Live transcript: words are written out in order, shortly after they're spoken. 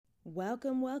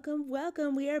Welcome, welcome,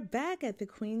 welcome. We are back at the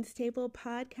Queen's Table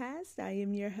podcast. I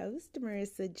am your host,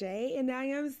 Marissa J, and I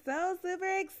am so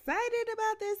super excited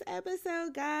about this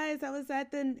episode, guys. I was at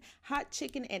the Hot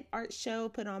Chicken and Art Show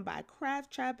put on by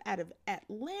Craft Trap out of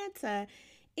Atlanta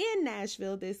in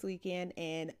Nashville this weekend,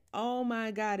 and oh my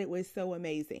God, it was so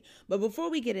amazing. But before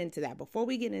we get into that,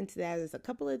 there's a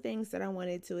couple of things that I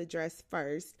wanted to address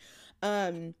first.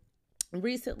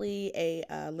 Recently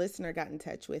a listener got in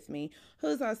touch with me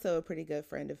who's also a pretty good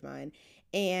friend of mine,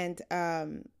 and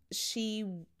she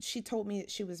told me that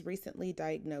she was recently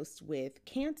diagnosed with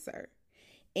cancer.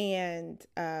 And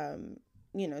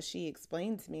she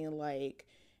explained to me, like,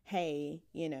 hey,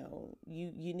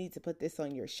 you need to put this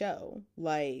on your show,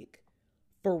 like,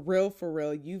 for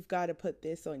real, you've got to put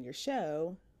this on your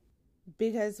show,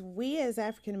 because we as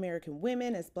African American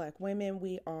women, as Black women,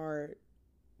 we are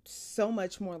so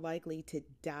much more likely to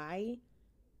die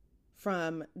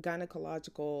from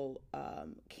gynecological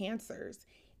cancers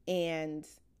and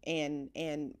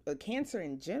cancer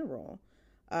in general.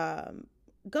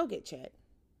 Go get checked.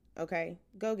 Okay,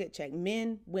 go get checked.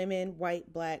 Men, women,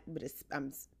 white, black, but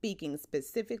I'm speaking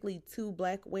specifically to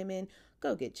Black women.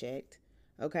 Go get checked.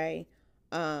 Okay.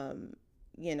 um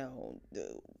you know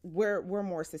we're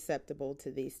more susceptible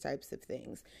to these types of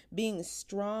things. Being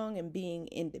strong and being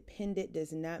independent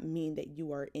does not mean that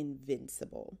you are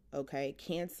invincible. Okay,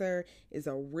 cancer is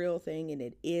a real thing and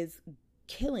it is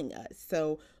killing us.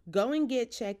 So go and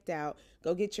get checked out.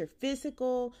 Go get your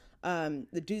physical.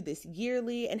 Do this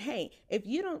yearly. And hey, if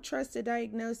you don't trust a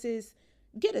diagnosis,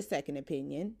 get a second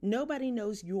opinion. Nobody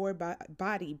knows your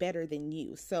body better than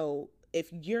you. So if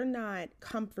you're not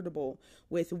comfortable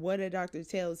with what a doctor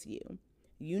tells you,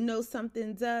 you know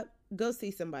something's up, go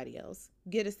see somebody else.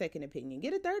 Get a second opinion.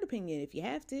 Get a third opinion if you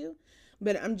have to.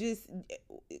 But I'm just,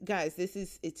 guys,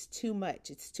 it's too much.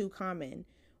 It's too common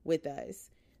with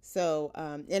us. So,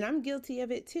 and I'm guilty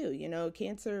of it too.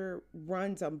 Cancer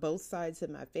runs on both sides of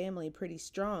my family pretty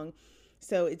strong.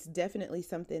 So it's definitely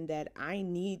something that I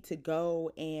need to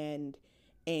go and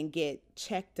get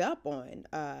checked up on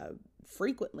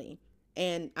frequently.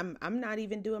 And I'm not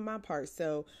even doing my part.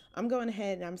 So I'm going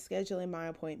ahead and I'm scheduling my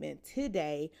appointment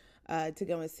today to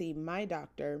go and see my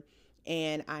doctor.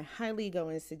 And I highly go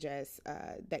and suggest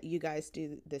that you guys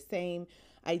do the same.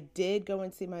 I did go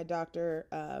and see my doctor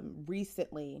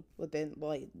recently, within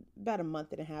like about a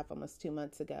month and a half, almost 2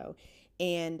 months ago.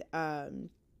 And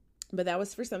but that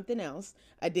was for something else.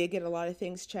 I did get a lot of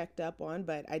things checked up on,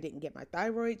 but I didn't get my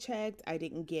thyroid checked. I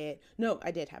did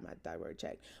have my thyroid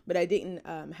checked, but I didn't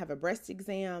have a breast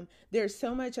exam. There's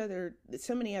so many other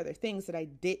things that I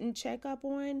didn't check up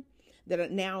on,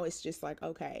 that now it's just like,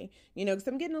 okay, because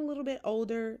I'm getting a little bit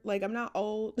older. Like, I'm not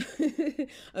old.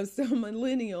 I'm still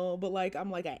millennial, but like, I'm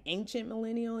like an ancient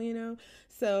millennial.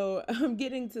 So I'm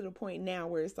getting to the point now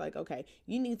where it's like, okay,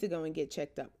 you need to go and get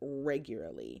checked up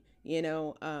regularly.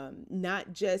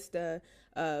 Not just a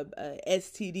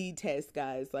STD test,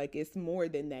 guys. Like, it's more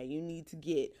than that. You need to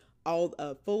get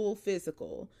a full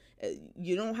physical.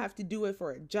 You don't have to do it for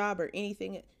a job or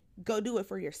anything. Go do it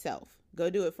for yourself.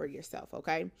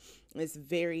 Okay? It's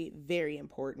very, very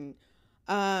important.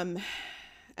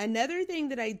 Another thing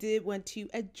that I did want to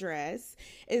address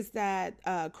is that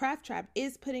Craft Trap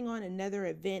is putting on another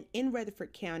event in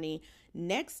Rutherford County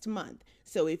next month.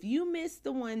 So if you missed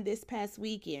the one this past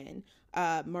weekend,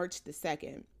 March the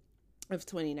 2nd of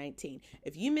 2019,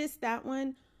 if you missed that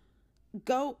one,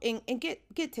 go and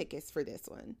get tickets for this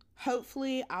one.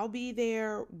 Hopefully I'll be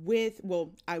there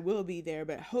I will be there,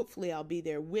 but hopefully I'll be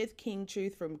there with King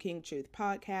Truth from King Truth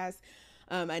Podcast.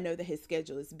 I know that his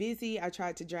schedule is busy. I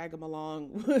tried to drag him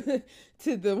along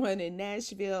to the one in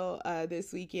Nashville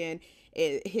this weekend.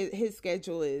 His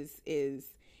schedule is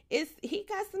he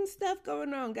got some stuff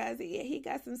going on, guys. He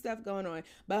got some stuff going on,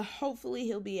 but hopefully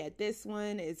he'll be at this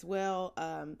one as well.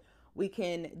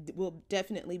 We'll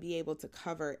definitely be able to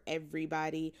cover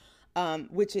everybody,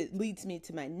 which it leads me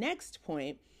to my next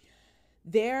point.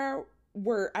 I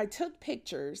took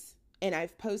pictures and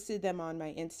I've posted them on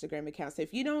my Instagram account. So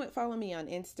if you don't follow me on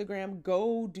Instagram,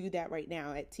 go do that right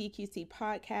now at TQT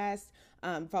Podcast.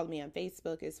 Follow me on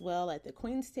Facebook as well at the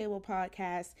Queen's Table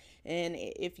Podcast. And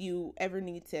if you ever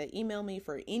need to email me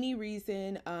for any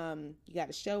reason, you got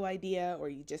a show idea or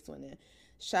you just want to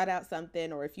shout out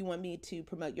something, or if you want me to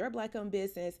promote your Black-owned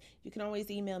business, you can always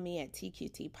email me at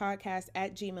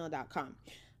tqtpodcast@gmail.com.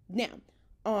 Now,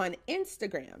 on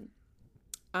Instagram,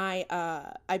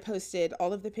 I posted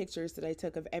all of the pictures that I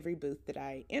took of every booth that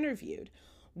I interviewed.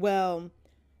 Well,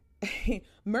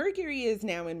 Mercury is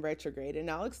now in retrograde, and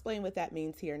I'll explain what that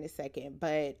means here in a second.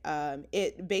 But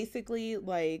it basically,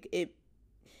 like,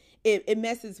 it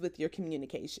messes with your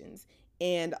communications.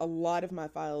 And a lot of my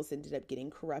files ended up getting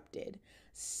corrupted.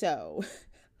 So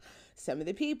some of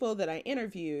the people that I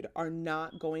interviewed are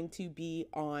not going to be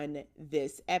on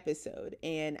this episode.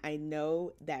 And I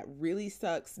know that really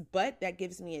sucks, but that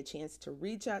gives me a chance to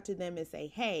reach out to them and say,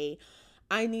 hey,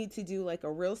 I need to do like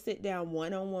a real sit down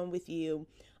one-on-one with you.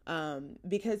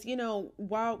 Because, you know,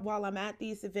 while I'm at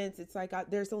these events, it's like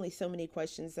there's only so many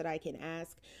questions that I can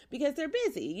ask because they're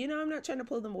busy. You know, I'm not trying to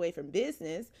pull them away from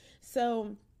business.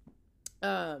 So,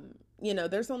 you know,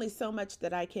 there's only so much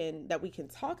that we can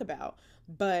talk about,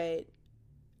 but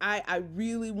I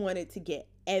really wanted to get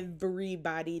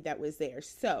everybody that was there.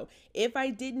 So if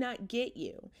I did not get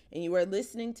you and you are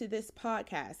listening to this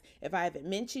podcast, if I haven't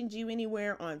mentioned you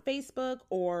anywhere on Facebook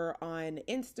or on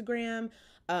Instagram,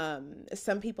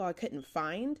 some people I couldn't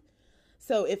find.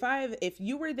 So if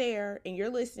you were there and you're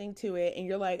listening to it and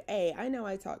you're like, hey, I know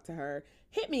I talked to her,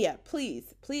 hit me up,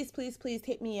 please, please, please, please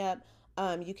hit me up.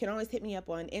 You can always hit me up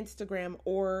on Instagram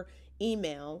or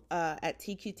email at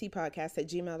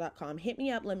tqtpodcast@gmail.com. Hit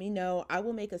me up. Let me know. I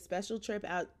will make a special trip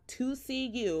out to see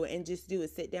you and just do a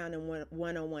sit down and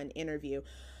one-on-one interview.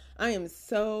 I am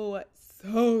so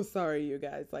sorry, you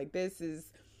guys. Like, this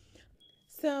is...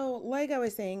 So, like I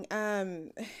was saying,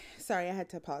 sorry, I had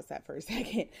to pause that for a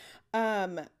second.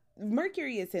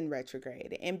 Mercury is in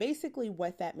retrograde, and basically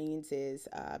what that means is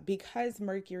because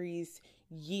Mercury's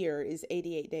year is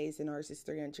 88 days and ours is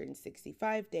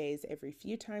 365 days, every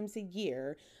few times a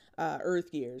year,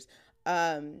 Earth years,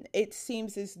 it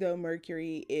seems as though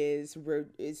Mercury is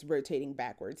rotating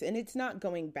backwards, and it's not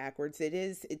going backwards.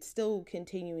 It's still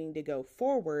continuing to go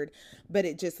forward, but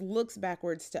it just looks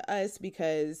backwards to us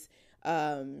because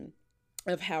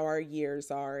of how our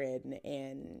years are,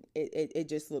 and it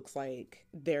just looks like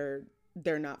they're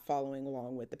not following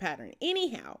along with the pattern.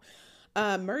 Anyhow,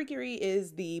 Mercury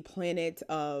is the planet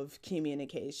of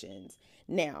communications.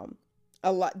 Now,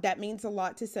 that means a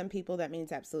lot to some people. That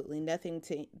means absolutely nothing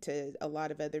to a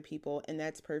lot of other people, and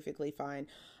that's perfectly fine.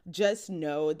 Just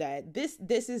know that this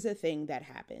is a thing that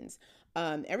happens.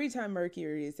 Every time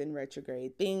Mercury is in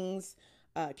retrograde,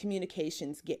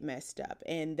 communications get messed up,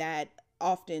 and that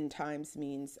oftentimes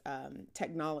means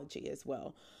technology as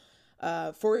well.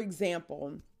 For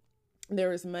example, there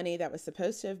was money that was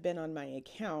supposed to have been on my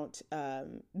account.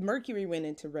 Mercury went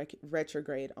into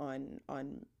retrograde on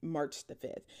March the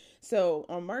 5th. So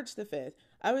on March the 5th,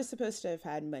 I was supposed to have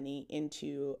had money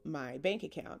into my bank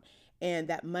account, and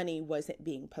that money wasn't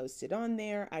being posted on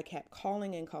there. I kept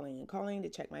calling and calling and calling to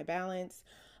check my balance.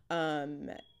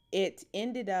 It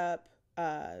ended up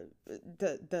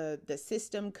the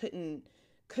system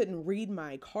couldn't read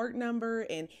my card number,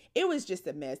 and it was just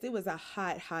a mess. It was a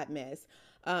hot mess.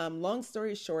 Long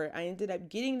story short, I ended up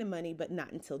getting the money, but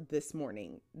not until this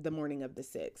morning, the morning of the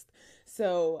 6th.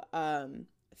 So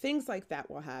things like that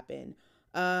will happen.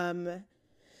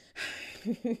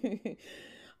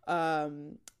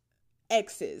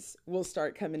 Exes will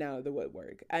start coming out of the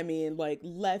woodwork. I mean, like,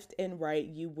 left and right,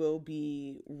 you will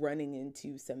be running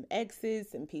into some exes,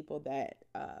 some people that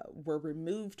were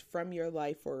removed from your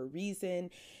life for a reason.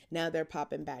 Now they're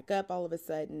popping back up all of a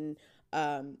sudden.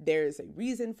 There's a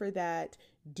reason for that.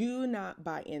 Do not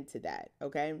buy into that,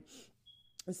 okay?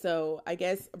 So I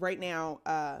guess right now,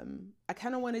 I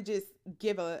kind of want to just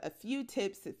give a few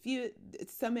tips,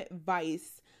 some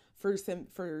advice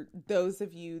for those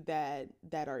of you that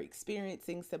are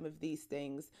experiencing some of these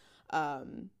things. I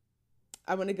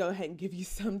want to go ahead and give you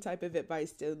some type of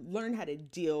advice to learn how to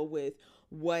deal with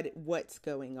what's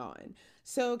going on.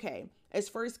 So, okay, as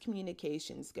far as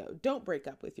communications go, don't break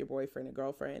up with your boyfriend or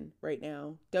girlfriend right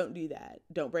now. Don't do that.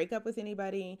 Don't break up with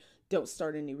anybody. Don't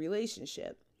start a new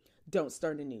relationship. Don't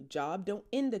start a new job. Don't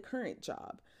end the current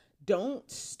job. Don't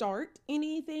start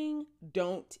anything.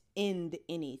 Don't end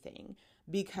anything,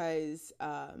 because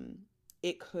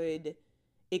it could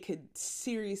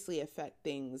seriously affect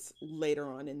things later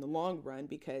on in the long run,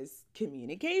 because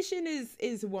communication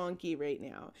is wonky right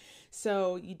now.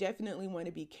 So you definitely want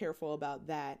to be careful about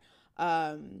that.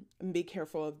 And be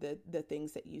careful of the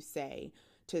things that you say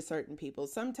to certain people.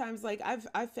 Sometimes, like,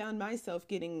 I've found myself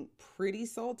getting pretty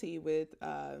salty with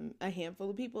a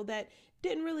handful of people that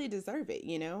didn't really deserve it,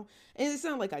 you know? And it's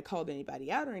not like I called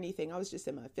anybody out or anything. I was just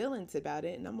in my feelings about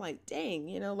it. And I'm like, dang,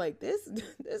 you know, like this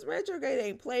retrograde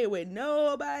ain't playing with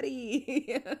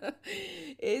nobody.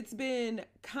 It's been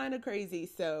kind of crazy.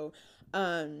 So,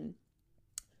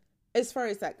 as far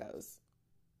as that goes,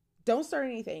 don't start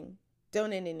anything.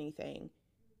 Don't end anything.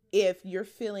 If you're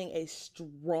feeling a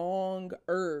strong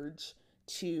urge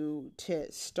to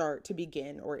start, to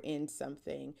begin or end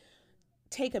something,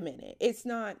 take a minute. It's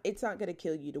not going to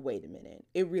kill you to wait a minute.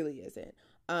 It really isn't.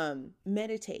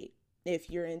 Meditate. If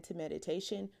you're into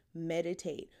meditation,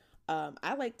 meditate.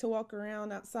 I like to walk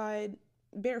around outside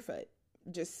barefoot,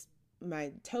 just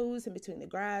my toes in between the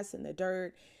grass and the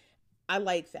dirt. I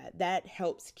like that. That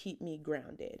helps keep me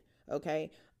grounded.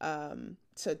 Okay.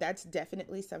 So that's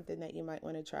definitely something that you might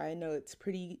want to try. I know it's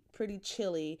pretty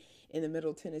chilly in the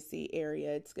Middle Tennessee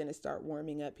area. It's going to start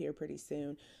warming up here pretty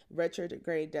soon.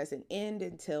 Retrograde doesn't end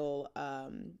until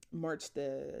March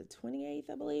the 28th,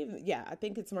 I believe. Yeah, I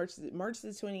think it's March the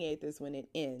 28th is when it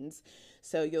ends.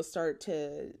 So you'll start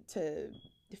to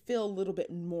feel a little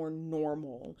bit more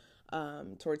normal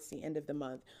towards the end of the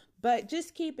month. But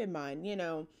just keep in mind,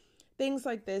 things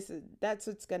like this, that's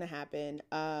what's going to happen.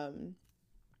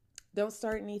 Don't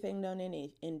start anything, don't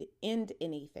end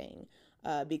anything.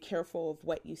 Be careful of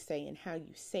what you say and how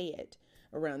you say it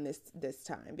around this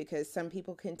time, because some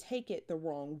people can take it the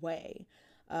wrong way.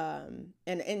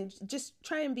 And just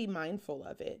try and be mindful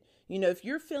of it. If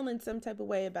you're feeling some type of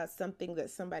way about something that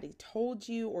somebody told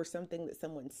you or something that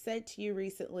someone said to you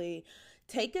recently,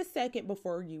 take a second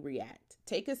before you react.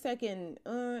 Take a second,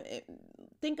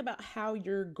 think about how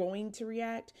you're going to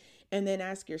react, and then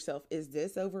ask yourself, is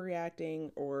this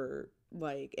overreacting, or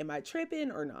am I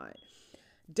tripping or not?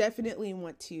 Definitely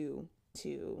want to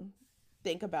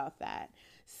think about that.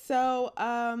 So,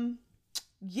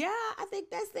 yeah, I think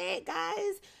that's it,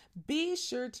 guys. Be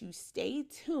sure to stay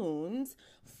tuned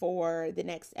for the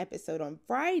next episode on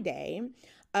Friday.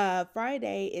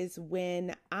 Friday is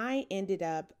when I ended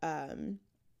up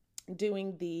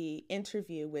doing the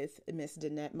interview with Miss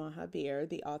Danette Mahabir,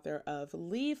 the author of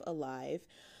Leave Alive.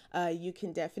 You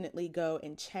can definitely go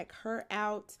and check her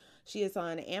out. She is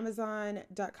on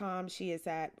Amazon.com. She is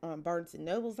on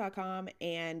BarnesandNobles.com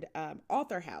and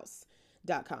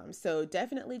AuthorHouse.com. So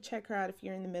definitely check her out if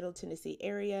you're in the Middle Tennessee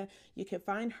area. You can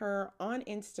find her on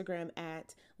Instagram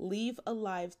at Leave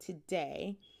Alive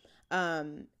Today.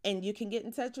 And you can get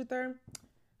in touch with her.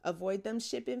 Avoid them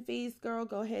shipping fees, girl.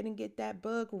 Go ahead and get that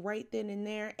book right then and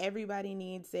there. Everybody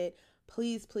needs it.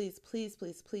 Please, please, please,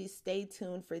 please, please stay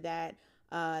tuned for that.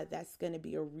 That's going to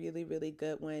be a really, really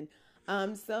good one.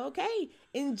 So, okay,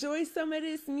 enjoy some of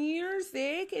this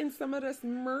music and some of this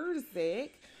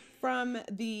music from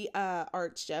the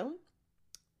art show.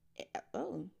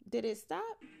 Oh, did it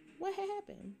stop? What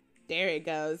happened? There it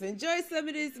goes. Enjoy some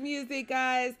of this music,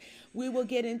 guys. We will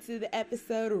get into the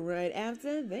episode right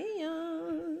after this.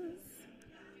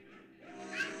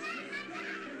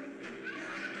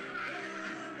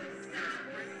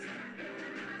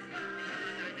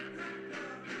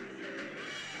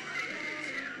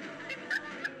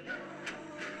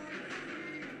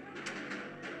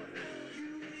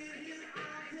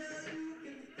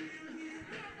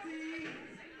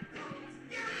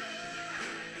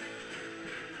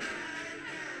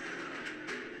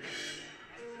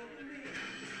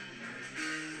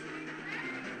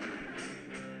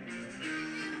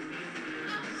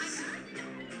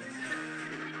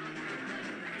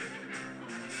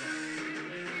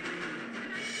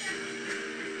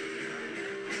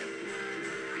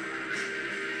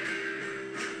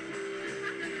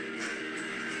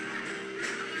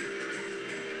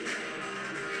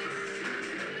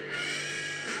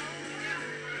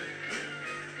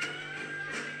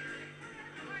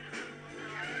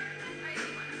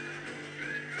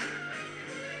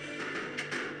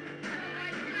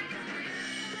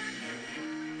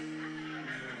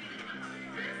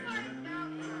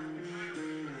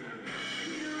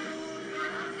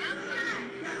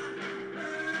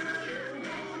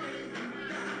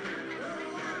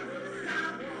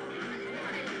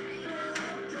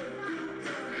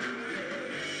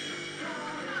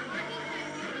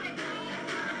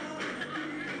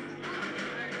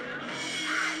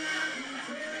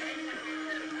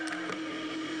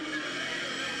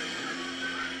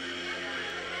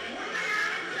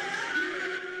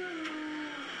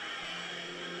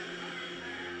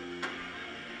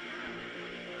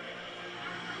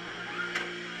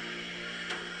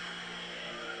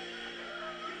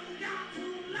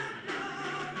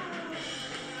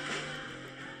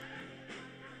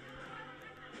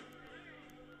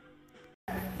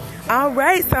 All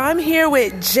right, so I'm here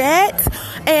with Jet.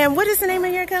 And what is the name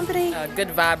of your company? Good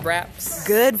Vibe Wraps.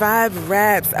 Good Vibe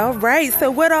Wraps. All right, so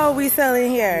what are we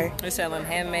selling here? We're selling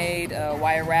handmade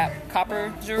wire wrap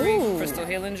copper jewelry, crystal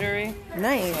healing jewelry.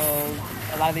 Nice. So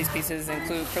a lot of these pieces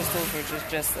include crystals, which is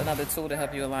just another tool to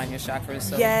help you align your chakras.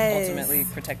 So ultimately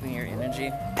protecting your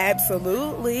energy.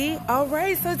 Absolutely. All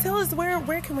right, so tell us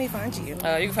where can we find you? You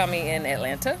can find me in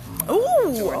Atlanta,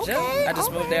 Georgia. Okay, I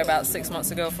just moved there about 6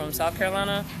 months ago from South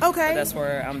Carolina. Okay. So that's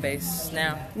where I'm based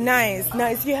now. Nice.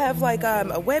 You have like a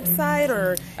website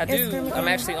or I do. Instagram? I'm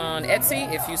actually on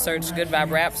Etsy. If you search Good Vibe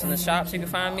Raps in the shops, you can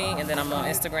find me. And then I'm on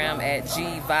Instagram at G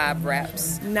Vibe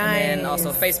Raps. Nice. And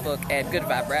also Facebook at Good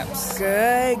Vibe Raps.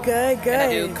 Good. And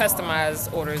I do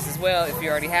customized orders as well. If you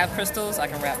already have crystals, I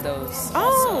can wrap those.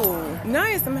 Oh,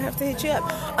 nice. I'm going to have to hit you up.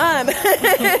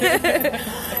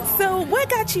 So what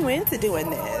got you into doing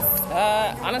this?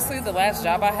 Honestly, the last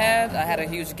job I had a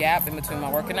huge gap in between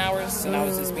my working hours, and I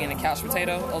was just being a couch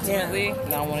potato ultimately. Yeah.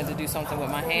 And I wanted to do something with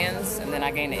my hands, and then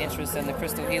I gained an interest in the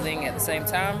crystal healing at the same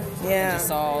time. Yeah. And just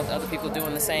saw other people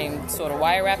doing the same sort of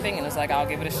wire wrapping, and it's like, I'll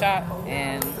give it a shot,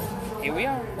 and here we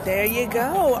are. There you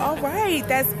go. All right.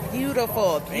 That's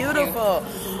beautiful. Beautiful.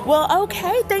 Well,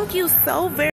 okay. Thank you so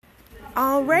very much.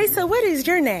 All right, so what is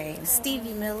your name?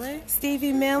 Stevie Miller.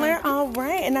 Stevie Miller, all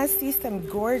right. And I see some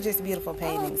gorgeous, beautiful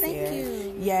paintings here. Thank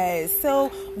you. Yes. So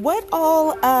what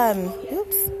all,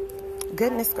 oops,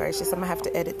 goodness gracious, I'm going to have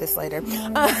to edit this later.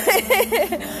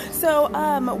 So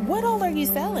what all are you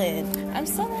selling? I'm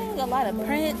selling a lot of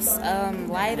prints,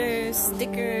 lighters,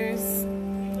 stickers,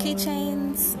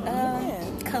 keychains,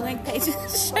 coloring pages,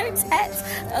 shirts, hats,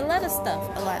 a lot of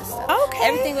stuff. Okay.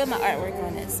 Everything with my artwork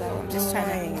on it. So I'm just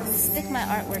trying to stick my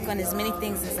artwork on as many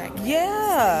things as I can.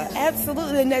 Yeah,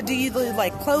 absolutely. Now, do you do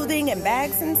like clothing and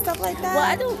bags and stuff like that? Well,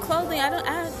 I do clothing.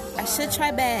 I should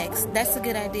try bags. That's a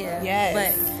good idea. Yes.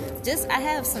 But I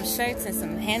have some shirts and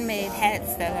some handmade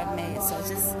hats that I've made. So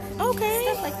just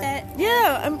stuff like that.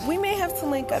 Yeah, we may have to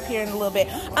link up here in a little bit.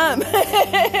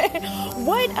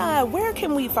 Where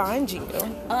can we find you?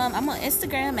 I'm on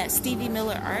Instagram at Stevie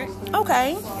Miller Art.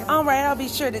 Okay. All right. I'll be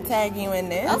sure to tag you in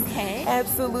this. Okay.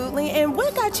 Absolutely. And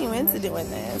what got you into doing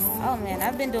this? Oh man,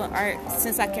 I've been doing art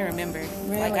since I can remember.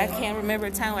 Really? Like I can't remember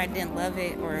a time where I didn't love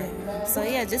it, so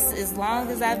just as long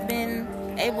as I've been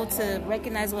able to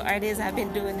recognize what art is, I've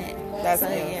been doing it. That's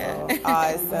beautiful.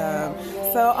 Awesome.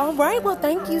 So, all right. Well,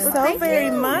 thank you so very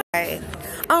much.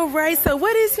 All right. So,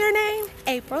 what is your name?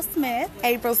 April Smith.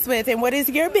 April Smith. And what is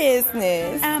your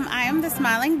business? I am the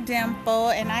Smiling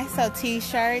Dimple, and I sell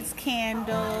T-shirts,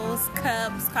 candles,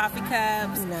 cups, coffee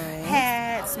cups,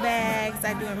 hats, bags.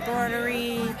 I do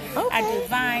embroidery. Okay. I do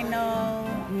vinyl.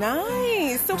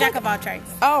 Nice. So Jack of all trades.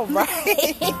 All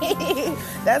right.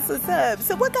 That's what's up.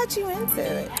 So what got you into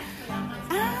it?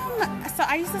 So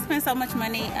I used to spend so much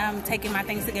money taking my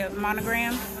things to get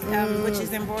monogrammed, which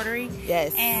is embroidery.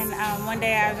 Yes. And one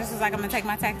day I just was like, I'm going to take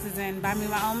my taxes and buy me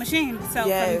my own machine. So from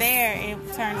there, it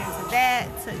turned into that,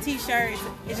 to T-shirts.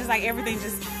 It's just like everything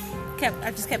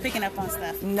I just kept picking up on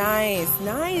stuff. Nice.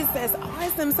 That's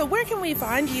awesome. So where can we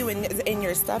find you in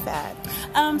your stuff at?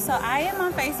 So I am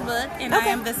on Facebook, and I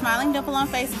am the Smiling Dimple on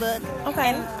Facebook. Okay.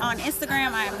 And on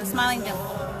Instagram, I am the Smiling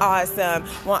Dimple. Awesome.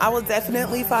 Well, I will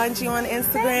definitely find you on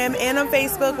Instagram and on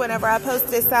Facebook whenever I post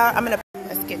this out.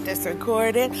 Let's get this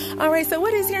recorded. All right. So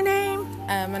what is your name?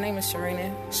 My name is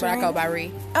Sharina, but I go by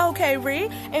Ree. Okay, Ree.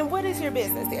 And what is your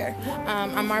business here?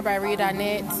 I'm art by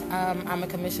Ree.net. I'm a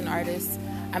commissioned artist.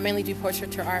 I mainly do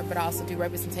portraiture art, but I also do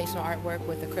representational artwork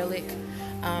with acrylic.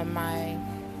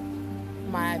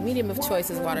 My medium of choice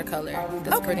is watercolor.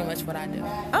 That's pretty much what I do.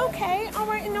 Okay, all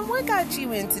right. And then what got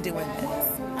you into doing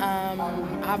this?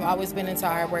 I've always been into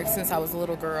artwork since I was a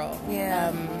little girl.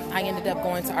 Yeah. I ended up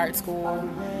going to art school,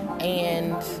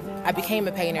 and I became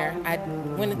a painter. I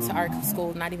went into art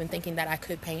school not even thinking that I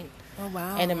could paint. Oh,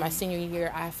 wow. And in my senior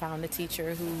year, I found a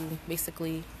teacher who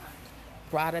basically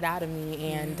brought it out of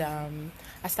me, and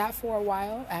I stopped for a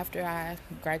while after I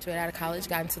graduated out of college,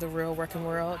 got into the real working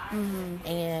world,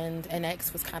 and an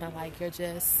ex was kind of like, you're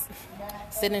just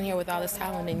sitting here with all this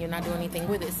talent and you're not doing anything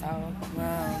with it, so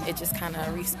it just kind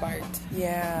of re-sparked.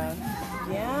 Yeah.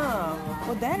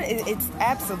 Well, it's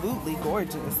absolutely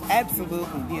gorgeous,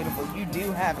 absolutely beautiful. You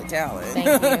do have a talent. Thank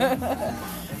you.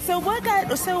 So what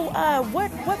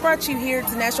brought you here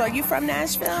to Nashville? Are you from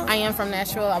Nashville? I am from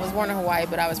Nashville. I was born in Hawaii,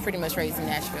 but I was pretty much raised in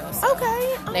Nashville. So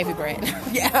okay. Navy bred.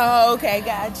 Yeah, okay,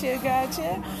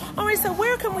 gotcha. All right, so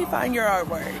where can we find your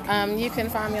artwork? You can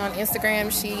find me on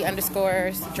Instagram,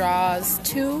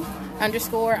 she_draws2_.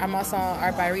 I'm also on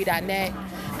artbyree.net.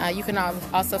 You can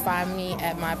also find me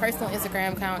at my personal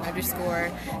Instagram account,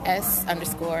 _S_Eve_N_.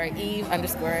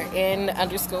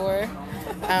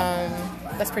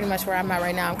 That's pretty much where I'm at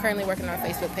right now. I'm currently working on a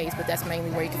Facebook page, but that's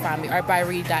mainly where you can find me,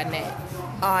 artbyree.net.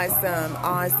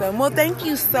 Awesome. Well, thank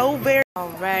you so very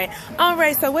much. All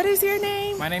right, so what is your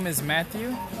name? My name is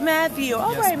Matthew. Matthew.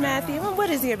 All yes, right, ma'am. Matthew. Well, what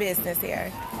is your business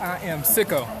here? I am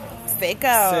Sicko.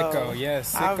 Sicko,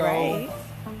 yes. Sicko. All right.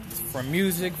 From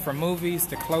music, from movies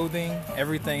to clothing,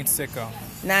 everything Sicko.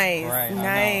 Nice. Right,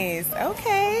 nice.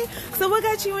 Okay. So what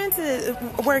got you into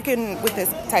working with this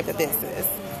type of business?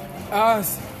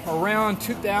 Around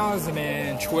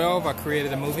 2012, I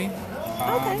created a movie.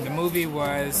 Okay. The movie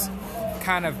was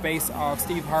kind of based off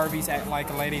Steve Harvey's Act Like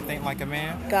a Lady, Think Like a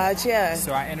Man. Gotcha.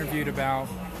 So I interviewed about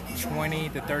 20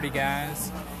 to 30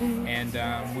 guys, and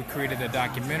we created a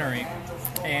documentary.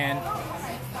 And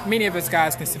many of us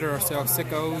guys consider ourselves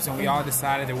sickos, and we all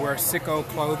decided to wear sicko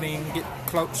clothing, get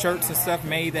shirts and stuff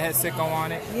made that had sicko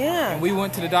on it. Yeah. And we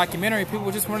went to the documentary,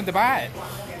 people just wanted to buy it.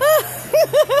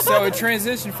 So it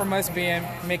transitioned from us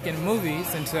making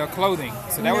movies into clothing.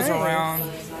 So that was around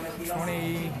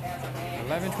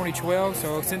 2011, 2012.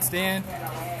 So since then,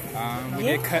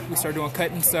 we started doing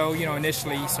cut and sew. You know,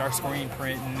 initially you start screen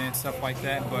printing and stuff like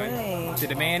that, but the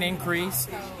demand increased.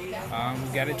 We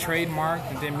got it trademarked,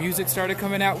 and then music started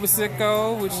coming out with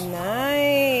Sicko, which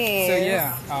nice. So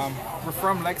yeah, we're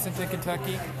from Lexington,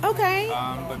 Kentucky. Okay.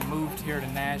 But moved here to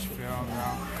Nashville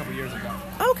a couple years ago.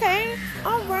 Okay.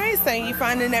 All right. So you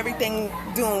finding everything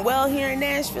doing well here in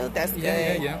Nashville? That's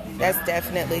good. Yeah. That's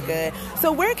definitely good.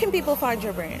 So where can people find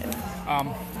your brand?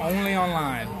 Only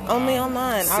online. Only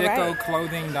online. All right.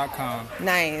 SickoClothing.com.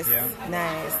 Nice. Yeah.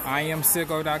 Nice.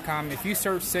 IamSicko.com. If you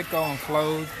search Sicko and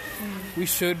clothes, we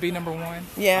should be number one.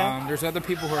 Yeah. There's other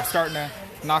people who are starting to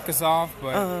knock us off,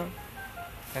 but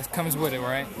that comes with it,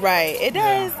 right? Right. It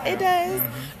does. Yeah. It does.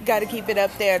 Got to keep it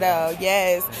up there, though.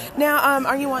 Yes. Now,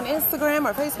 are you on Instagram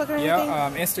or Facebook or anything?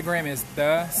 Yeah. Instagram is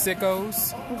The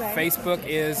Sickos. Okay. Facebook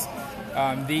is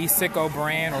The Sicko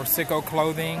Brand or Sicko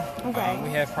Clothing. Okay. We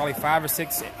have probably 5 or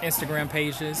 6 Instagram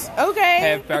pages. Okay.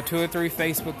 Have about 2 or 3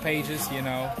 Facebook pages, you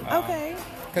know. Okay.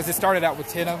 Because it started out with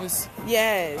 10 of us.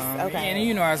 Yes. Okay. And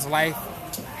you know, as life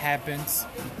happens,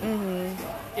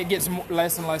 it gets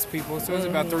less and less people. So it's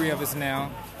about 3 of us now.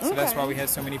 So that's why we had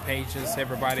so many pages.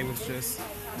 Everybody was just,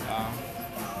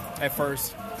 at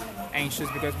first, anxious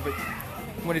but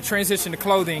when it transitioned to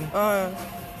clothing,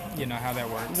 you know how that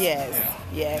works. Yes. Yeah.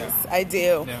 Yes, I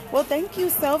do. Yeah. Well, thank you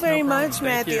so very much,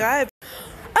 Thank Matthew. you.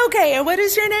 Okay, and what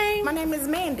is your name? My name is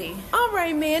Mandy. All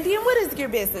right, Mandy, and what is your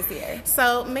business here?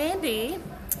 So Mandy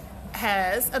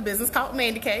has a business called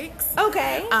Mandy Cakes.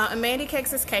 Okay. Mandy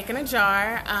Cakes is cake in a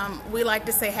jar. We like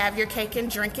to say have your cake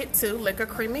and drink it too. Liquor,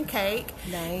 cream, and cake.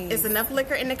 Nice. It's enough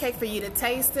liquor in the cake for you to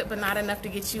taste it, but not enough to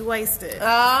get you wasted.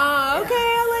 Oh, okay,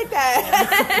 I like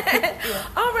that.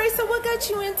 All right, so what got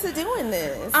you into doing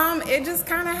this? It just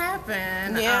kind of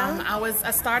happened. Yeah.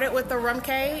 I started with the rum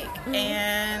cake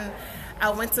and I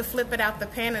went to flip it out the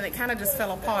pan and it kind of just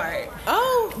fell apart.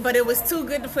 Oh. But it was too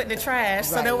good to put in the trash.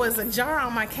 So Right. there was a jar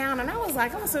on my counter and I was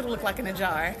like, I want to see what it look like in a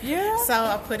jar. Yeah. So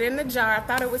I put it in the jar. I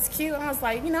thought it was cute. And I was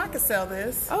like, I could sell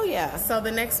this. Oh, yeah. So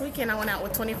the next weekend I went out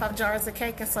with 25 jars of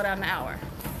cake and sold out in an hour.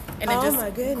 And it Oh, just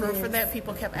my grew goodness. for that.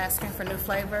 People kept asking for new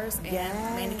flavors and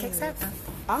Mandy Cakes happened.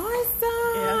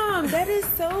 Awesome. That is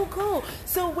so cool.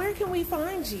 So where can we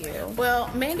find you? Well,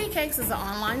 Mandy Cakes is an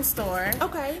online store.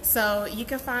 Okay. So you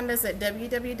can find us at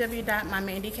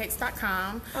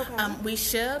www.mymandicakes.com. Okay. We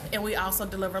ship and we also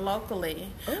deliver locally.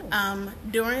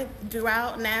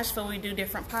 Throughout Nashville, we do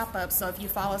different pop-ups. So if you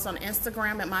follow us on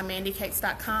Instagram at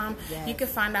mymandicakes.com, you can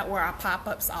find out where our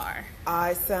pop-ups are.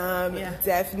 Awesome. Yeah.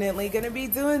 Definitely going to be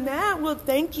doing that. Well,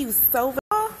 thank you so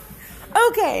much.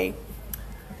 Okay.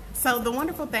 So the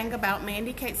wonderful thing about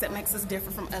Mandy Cakes that makes us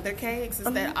different from other cakes is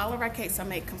that all of our cakes are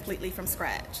made completely from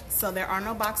scratch. So there are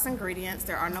no box ingredients,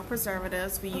 there are no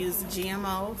preservatives. We use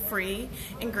GMO-free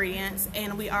ingredients,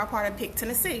 and we are part of PIC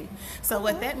Tennessee. So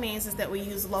what that means is that we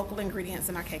use local ingredients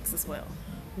in our cakes as well.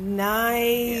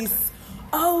 Nice.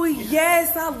 Oh,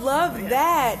 yes. I love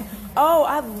that. Oh,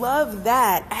 I love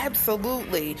that.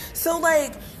 Absolutely. So,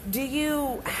 like,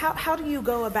 how do you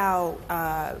go about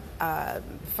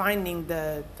finding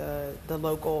the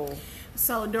local?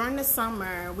 So during the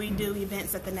summer, we do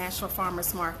events at the Nashville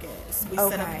Farmers Markets. We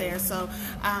set up there. So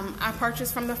I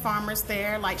purchase from the farmers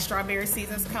there, like strawberry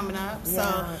season's coming up. Yeah.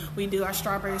 So we do our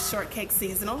strawberry shortcake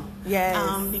seasonal. Yes.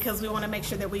 Because we want to make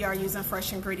sure that we are using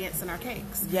fresh ingredients in our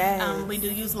cakes. Yes. We do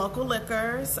use local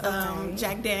liquors,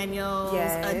 Jack Daniels,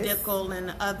 Yes. Dickel,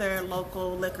 and other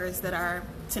local liquors that are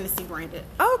Tennessee branded.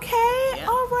 Okay. Yeah.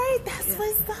 All right. That's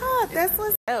what's up. That's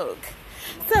what's up.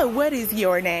 So, what is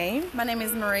your name? My name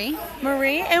is Marie.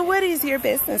 Marie. And what is your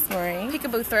business, Marie?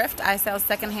 Peekaboo Thrift. I sell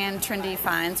secondhand trendy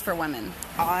finds for women.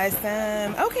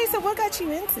 Awesome. Okay, so what got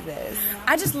you into this?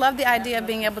 I just love the idea of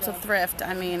being able to thrift.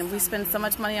 I mean, we spend so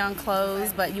much money on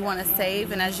clothes, but you want to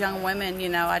save. And as young women,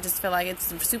 I just feel like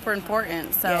it's super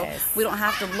important. So we don't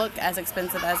have to look as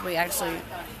expensive as we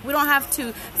don't have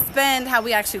to spend how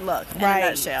we actually look in a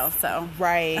nutshell. So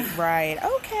Right.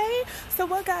 Okay. So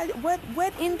what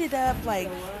ended up like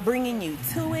bringing you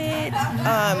to it?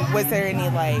 Was there any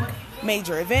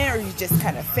major event, or you just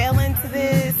kind of fell into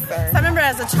this? Or? So I remember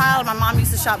as a child, my mom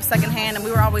used to shop secondhand, and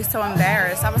we were always so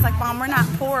embarrassed. I was like, Mom, we're not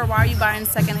poor. Why are you buying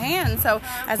secondhand? So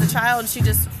as a child, she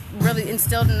just really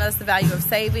instilled in us the value of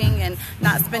saving and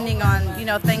not spending on, you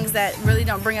know, things that really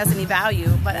don't bring us any value.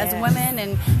 But as women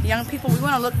and young people, we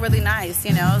want to look really nice,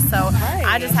 you know. So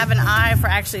I just have an eye for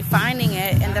actually finding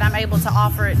it, and then I'm able to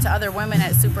offer it to other women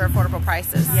at super affordable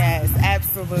prices. Yes,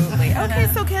 absolutely. Okay,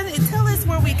 so tell us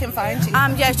where we can find you.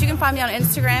 Yes, you can find me on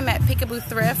Instagram at Peekaboo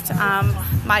Thrift.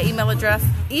 My email address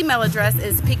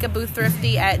is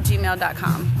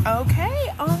peekabooThrifty@gmail.com. Okay,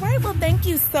 all right. Well, thank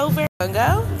you so very much.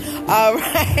 All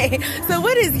right. So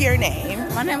what is your name?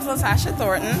 My name is Latasha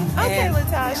Thornton. Okay,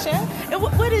 Latasha. And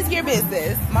what is your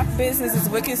business? My business is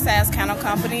Wicked Sass Candle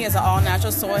Company. It's an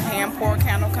all-natural soy hand-poured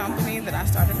candle company that I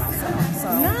started myself.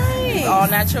 So nice. All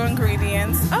natural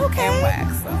ingredients and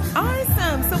wax. So.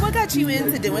 Awesome. So what got you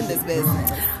into doing this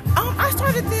business? I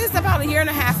started this about 1.5 years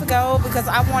ago because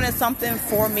I wanted something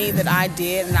for me that I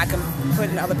did and I can put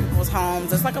in other people's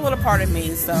homes. It's like a little part of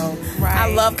me. So I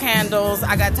love candles.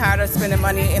 I got tired of spending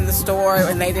money in the store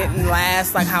and they didn't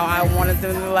last like how I wanted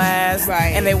them to last.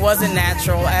 And they wasn't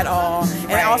natural at all.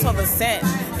 And also the scent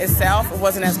itself, it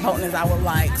wasn't as potent as I would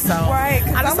like. So I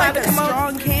decided like to come up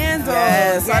strong candle.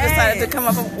 Yes, so I decided to come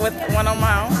up with one on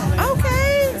my own. Okay.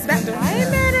 I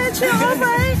ain't mad at you. All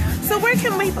right. So where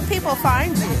can people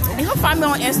find you? You can find me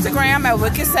on Instagram at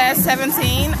Wicked Sass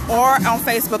 17 or on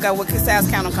Facebook at Wicked Sass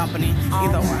Candle Company.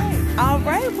 Either one. All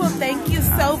right. Well, thank you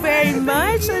so very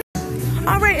much.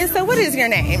 All right. And so what is your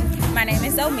name? My name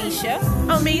is Omisha.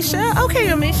 Omisha? Okay,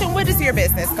 Omisha. What is your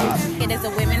business called? It is a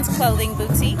women's clothing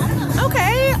boutique.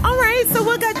 Okay. All right. So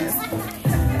what got...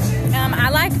 I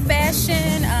like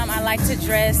fashion. I like to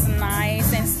dress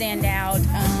nice and stand out.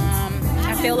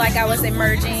 I feel like I was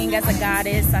emerging as a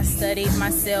goddess. I studied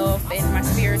myself and my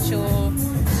spiritual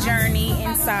journey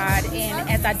inside, and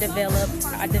as I developed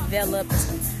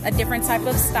a different type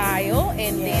of style,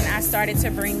 and then I started to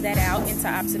bring that out into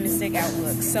Optimistic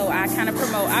Outlook. So I kind of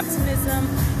promote optimism,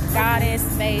 goddess,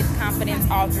 faith, confidence,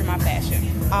 all through my fashion.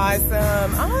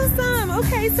 Awesome.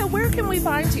 Okay, so where can we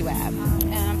find you at?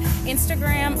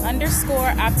 Instagram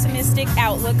 _Optimistic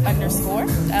Outlook _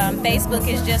 Facebook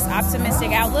is just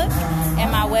Optimistic Outlook, and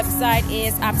my website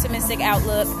is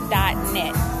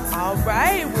optimisticoutlook.net. All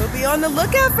right, we'll be on the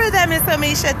lookout for that, Miss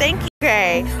Omisha. Thank you.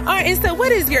 Okay. All right, and so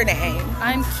what is your name?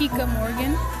 I'm Kika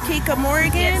Morgan. Kika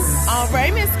Morgan? Yes. All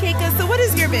right, Miss Kika. So what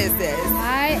is your business?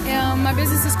 My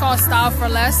business is called Style for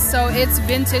Less. So it's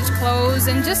vintage clothes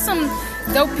and just some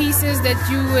dope pieces that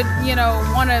you would,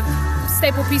 want to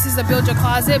staple pieces to build your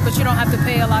closet, but you don't have to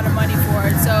pay a lot of money for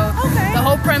it. So the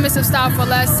whole premise of Style for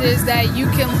Less is that you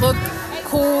can look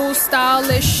cool,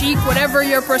 stylish, chic, whatever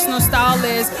your personal style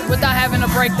is, without having to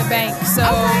break the bank. So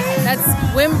that's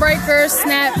windbreakers,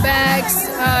 snapbacks,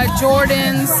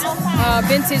 Jordans,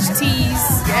 vintage tees,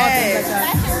 all things like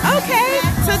that. Okay,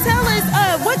 so tell us,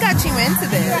 what got you into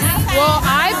this? Well,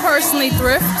 I personally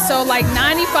thrift, so like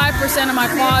 95% of my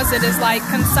closet is like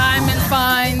consignment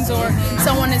finds or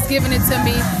someone is giving it to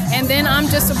me. And then I'm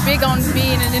just big on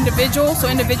being an individual, so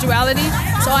individuality.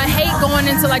 So I hate going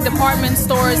into like department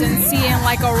stores and seeing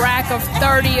like a rack of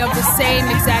 30 of the same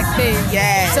exact thing.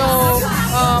 Yes. So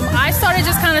I started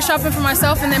just kind of shopping for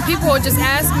myself, and then people would just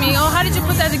ask me, oh, how did you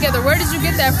put that together? Where did you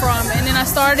get that from? And then I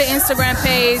started an Instagram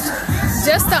page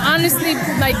just to honestly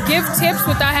like give tips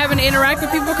without having to interact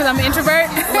with people because I'm an introvert.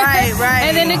 Right.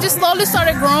 And then it just slowly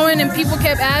started growing, and people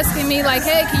kept asking me like,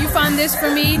 hey, can you find this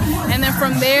for me? And then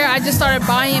from there, I just started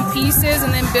buying pieces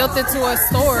and then built it to a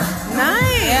store.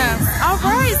 Nice. Yeah. All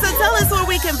right. So tell us where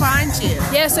we can find you.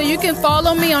 Yeah, so you can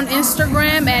follow me on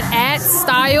Instagram at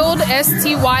styled,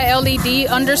 STYLED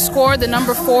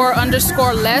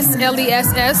 _4 less,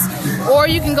 LESS, or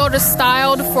you can go to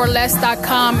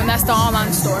styledforless.com, and that's the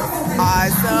online store.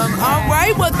 Awesome. All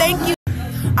right. Well, thank you.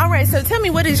 All right. So tell me,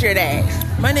 what is your name?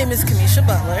 My name is Kamisha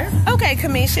Butler. Okay,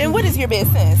 Kamisha. And what is your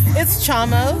business? It's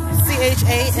Chamo,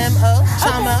 CHAMO,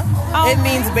 Chamo. Okay. It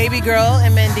means baby girl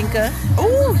in Mandinka.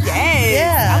 Oh, yes.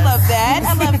 Yeah. I love that.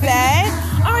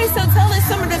 All right, so tell us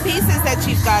some of the pieces that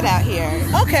you've got out here.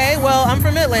 Okay, well, I'm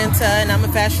from Atlanta, and I'm a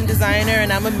fashion designer,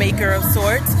 and I'm a maker of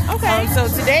sorts. Okay. So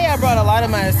today I brought a lot of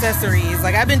my accessories.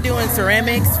 Like, I've been doing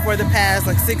ceramics for the past,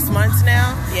 6 months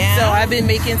now. Yeah. So I've been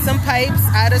making some pipes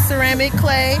out of ceramic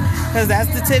clay, because that's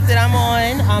the tip that I'm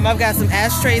on. I've got some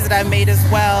ashtrays that I've made as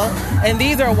well. And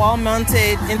these are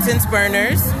wall-mounted incense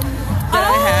burners that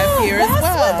I have here as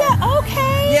well.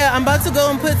 Okay. Yeah, I'm about to go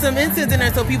and put some incense in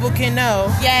there so people can know.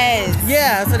 Yes.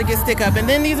 Yeah, so they can stick up. And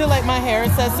then these are like my hair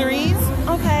accessories.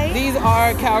 Okay. These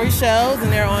are cowrie shells,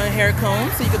 and they're on hair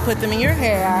combs, so you can put them in your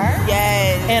hair.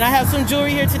 Yes. And I have some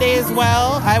jewelry here today as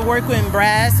well. I work with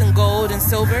brass and gold and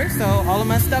silver, so all of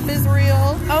my stuff is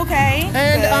real. Okay.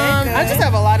 And good. I just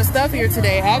have a lot of stuff here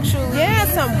today, actually. Yeah,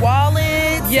 some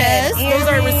wallets. Yes, those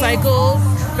are recycled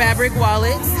fabric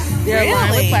wallets. They're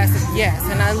lined with plastic. Yes,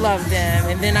 and I love them.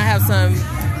 And then I have some,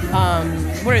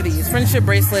 what are these? Friendship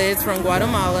bracelets from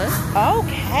Guatemala.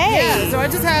 Okay. Yeah, so I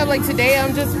just have, like, today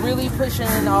I'm just really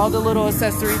pushing all the little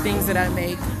accessory things that I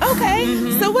make. Okay.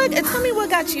 So tell me what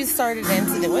got you started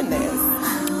into doing this?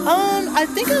 I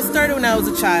think I started when I was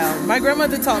a child. My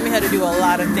grandmother taught me how to do a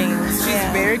lot of things. She's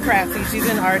very crafty. She's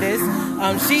an artist.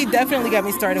 She definitely got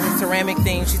me started with ceramic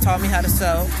things. She taught me how to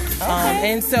sew.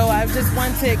 And so I've just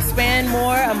wanted to expand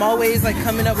more. I'm always like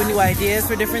coming up with new ideas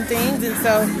for different things. And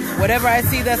so whatever I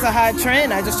see that's a hot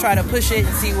trend, I just try to push it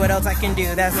and see what else I can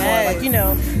do. That's more like, you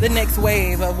know, the next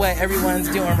wave of what everyone's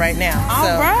doing right now.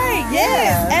 All right.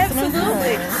 Yes, yeah,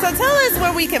 absolutely. So tell us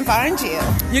where we can find you.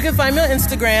 You can find me on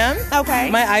Instagram. Okay.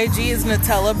 My IG is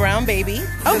Nutella Brown Baby.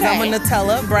 Okay. I'm a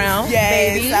Nutella Brown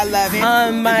Baby. Yes, I love it.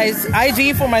 My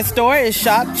IG for my store is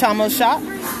Shop Chamo Shop.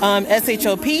 ShopChamo.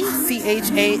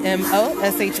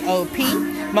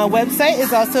 My website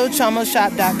is also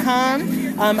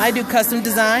chamoshop.com. I do custom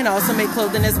design. I also make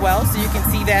clothing as well, so you can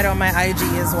see that on my IG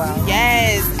as well.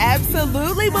 Yes,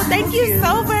 absolutely. Well, thank you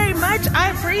so very much.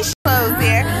 I appreciate clothes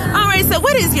there. All right, so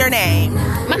what is your name?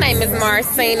 My name is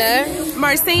Marcina.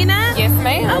 Marcina? Yes,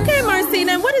 ma'am. Okay,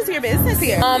 Marcina. What is your business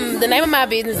here? The name of my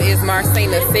business is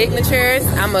Marcina Signatures.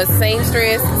 I'm a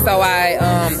seamstress, so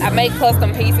I make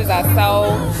custom pieces. I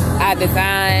sew, I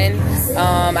design,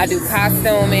 I do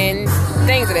costuming,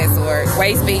 things of that sort.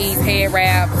 Waist beads, head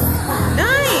wraps.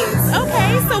 Nice.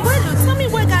 Okay, so tell me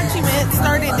what got you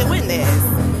started doing this?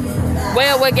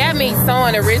 Well, what got me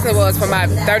sewing originally was for my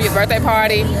 30th birthday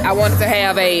party. I wanted to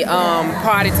have a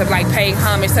party to like pay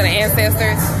homage to the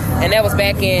ancestors, and that was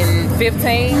back in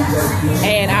 15.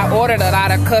 And I ordered a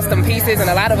lot of custom pieces, and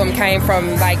a lot of them came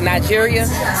from like Nigeria,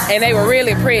 and they were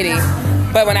really pretty.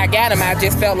 But when I got them, I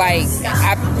just felt like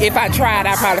if I tried,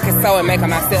 I probably could sew and make them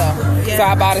myself. Yeah. So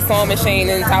I bought a sewing machine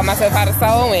and taught myself how to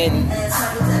sew, and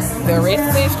the rest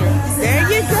is history. There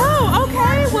you go.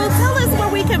 Okay, well, tell us where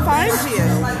we can find you.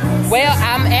 Well,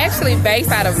 I'm actually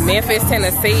based out of Memphis,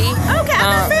 Tennessee. Okay,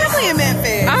 I have family in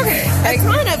Memphis. Okay. A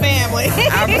ton of family.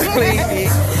 I believe it.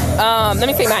 Let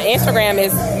me see, my Instagram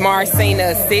is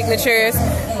Marcina Signatures.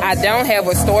 I don't have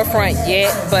a storefront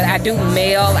yet, but I do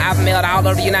mail. I've mailed all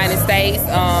over the United States.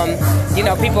 You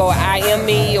know, people IM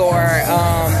me or,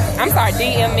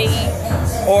 DM me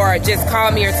or just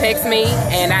call me or text me,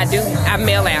 and I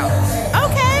mail out.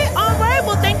 Okay, all right.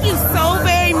 Well, thank you so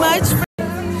very much.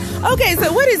 Okay,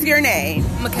 so what is your name?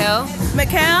 Mikkel.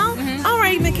 Mikkel? Mm-hmm. All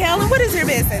right, Mikkel. And what is your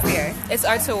business here? It's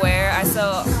art to wear. I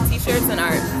sell t-shirts and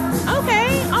art.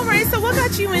 Okay, all right. So what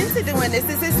got you into doing this?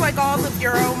 Is this like all of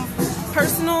your own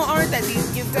personal art that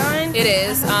you've done? It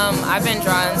is. I've been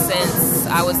drawing since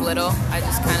I was little.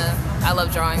 I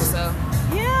love drawing, so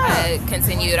I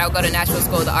continued. I'll go to National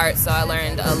School of the Arts, so I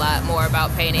learned a lot more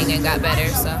about painting and got better.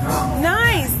 So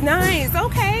nice.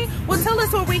 Okay. Well, tell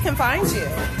us where we can find you.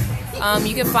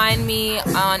 You can find me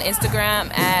on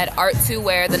Instagram at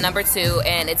art2wear, the number 2,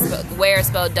 and it's wear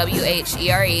spelled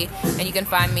WHERE. And you can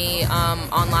find me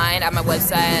online at my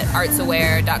website,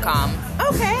 art2wear.com.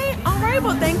 Okay, all right.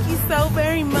 Well, thank you so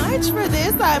very much for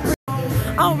this.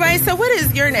 All right, so what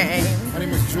is your name? My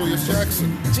name is Julius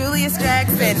Jackson. Julius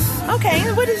Jackson. Okay,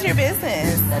 and what is your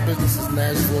business? My business is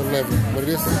Nashville Living, but it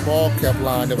is a ball cap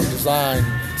line that was designed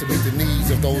to meet the needs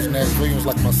of those Nashvilleians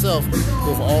like myself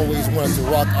who have always wanted to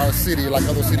rock our city like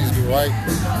other cities do, right?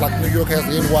 Like New York has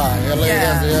the NY, LA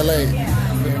has the LA,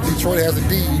 Detroit has a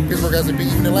D, Pittsburgh has a B,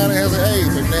 even Atlanta has an A,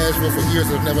 but Nashville for years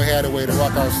has never had a way to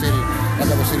rock our city like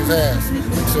other cities has.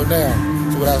 So now,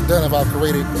 what I've done is I've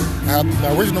created,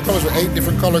 my original colors were 8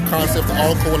 different color concepts that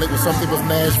all correlate with something with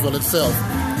Nashville itself.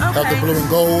 I have the blue and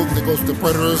gold that goes to the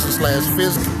Predators /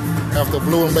 Fisk. I have the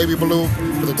blue and baby blue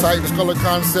for the Titans color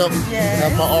concept. I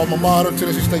have my alma mater,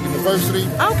 Tennessee State University.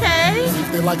 Okay.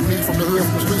 If they like me from the hood,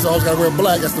 from the streets, I always got to wear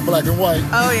black. That's the black and white.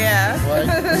 Oh, yeah.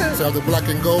 Right? So I have the black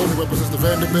and gold that represents the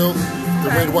Vanderbilt.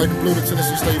 The red, white, and blue, the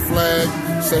Tennessee State flag.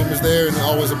 Same as there, and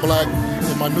always a black.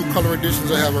 In my new color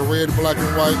editions, I have a red, black,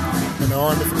 and white, and the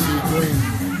orange and green.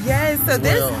 Yes, so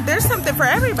there's something for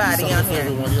everybody on here.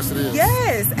 Everyone. Yes, it is.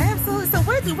 Yes, absolutely. So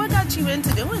what got you into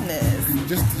doing this?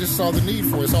 just saw the need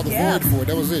for it, saw the void for it.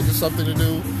 That was it. Just something to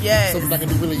do. Yes. Something I can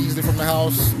do really easily from the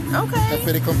house. Okay. Have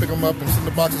Fetty come pick them up and send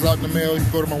the boxes out in the mail. You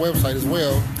can go to my website as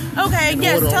well. Okay.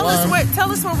 Yes. Tell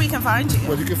us where we can find you.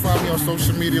 Well, you can find me on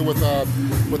social media with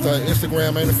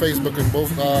Instagram and Facebook, and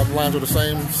both lines are the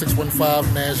same.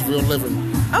 615 Nashville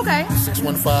Living. Okay.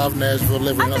 615 Nashville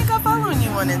Living. I think I'm following you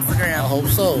on Instagram. I hope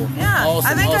so. Yeah.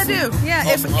 Awesome, I think I do. Yeah.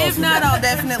 Awesome, if not, I'll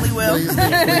definitely will. Please do.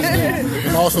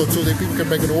 And also, too, that people can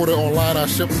make an order online. I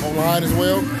ship online as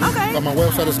well. Okay. My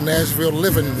website is Nashville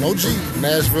Living, no G,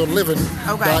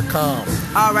 NashvilleLiving.com.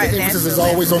 All right. The emphasis is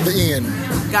always on the end.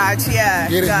 Gotcha.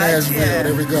 Get it, Nashville.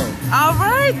 There we go. All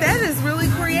right. That is really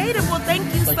creative. Well,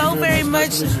 thank you so very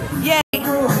much. Yay.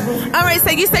 All right.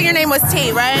 So you say your name was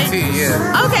T, right? T,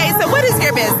 yeah. Okay. So what is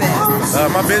your business?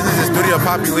 My business is Studio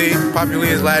Populi. Populi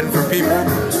is Latin for people.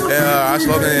 And our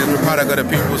slogan is we're product of the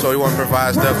people, so we want to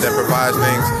provide stuff that provides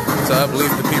things to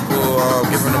uplift the people,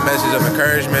 give them a message of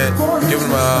encouragement, give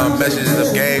them messages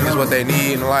of game is what they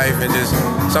need in life, and just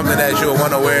something that you'll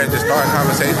want to wear and just start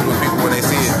conversations with people when they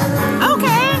see it.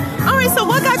 Okay. All right. So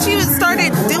what got you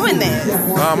started doing this?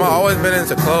 I've always been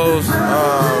into clothes,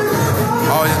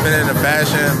 always been into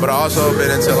fashion, but I also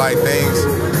been into like things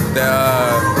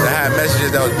that had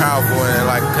messages that was powerful and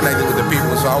like connected with the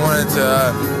people. So I wanted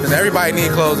to, because everybody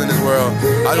needs clothes in this world.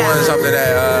 I just wanted something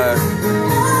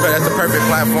that's the perfect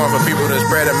platform for people to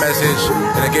spread a message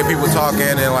and to get people talking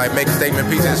and like make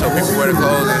statement pieces so people wear the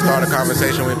clothes and start a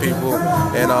conversation with people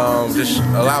and just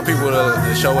allow people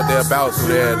to show what they're about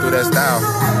through their style.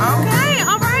 Okay,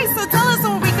 all right. So tell us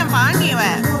where we can find you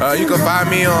at. You can find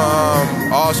me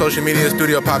on all social media,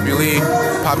 Studio Populi.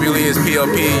 Populi is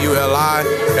Populi,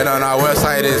 and on our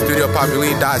website is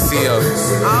studiopopuli.co.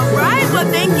 All right. Well,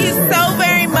 thank you so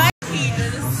very much.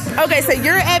 Okay, so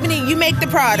you're Ebony. You make the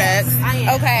products. I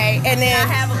am. Okay, and then I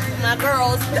have my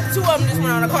girls. 2 of them just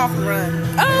went on a coffee run.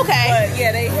 Oh, okay. But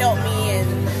yeah, they helped me, and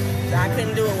I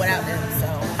couldn't do it without them. So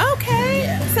okay.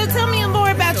 Yeah. So tell me more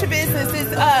about your business.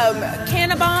 It's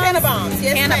Cannabombs. Cannabombs.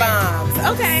 Yes,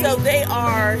 Cannabombs. Okay. So they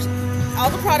are. All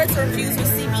the products are infused with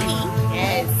CBD.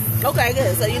 Yes. Okay,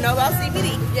 good. So you know about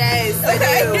CBD? Yes, okay.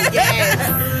 I do. Yes,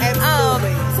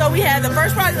 absolutely. So we had the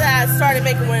first product that I started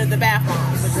making were the bath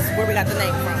bombs, which is where we got the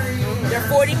name from. They're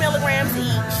 40 milligrams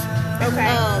each. Okay.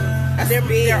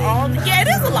 They're all, yeah, it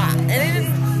is a lot. And it is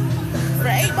for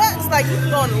 $8. Like you can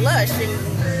go on Lush and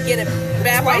get a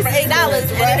bath bomb for $8 and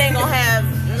it ain't gonna have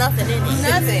nothing in it.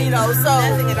 Nothing. You know, so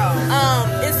nothing at all.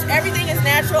 Everything is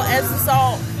natural: Epsom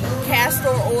salt, castor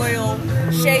oil,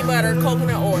 shea butter,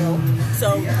 coconut oil.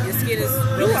 So your skin is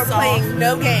really soft. Playing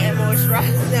no game. And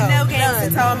moisturized. No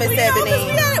games at all, Miss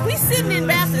Ebony. We sitting in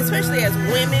baths, especially as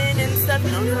women and stuff.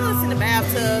 You know, we want to sit in the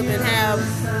bathtub and have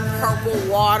purple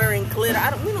water and glitter.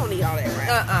 We don't need all that,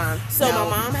 right? So my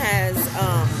mom has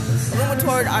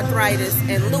rheumatoid arthritis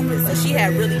and lupus, so she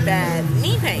had really bad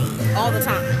knee pain all the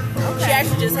time. Okay. She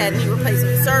actually just had knee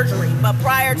replacement surgery, but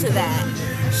prior to that,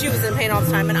 she was in pain all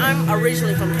the time. And I'm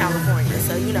originally from California,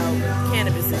 so you know,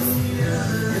 cannabis is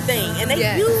the thing. And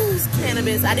they use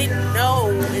cannabis. I didn't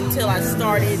know until I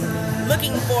started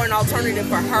looking for an alternative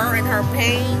for her and her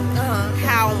pain,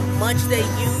 how much they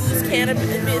use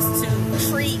cannabis to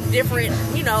treat different,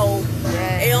 you know,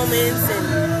 ailments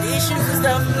and issues and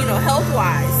stuff, you know,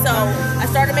 health-wise. So I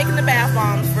started making the bath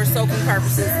bombs for soaking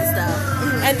purposes and stuff.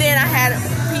 And then I had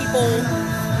people,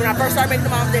 when I first started making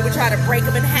the bombs, they would try to break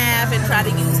them in half and try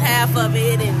to use half of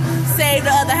it and save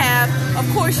the other half.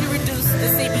 Of course, you reduce the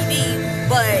CBD,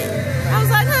 but I was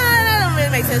like, that don't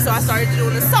really make sense. So I started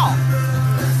doing the salt,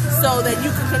 so that you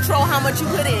can control how much you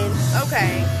put in.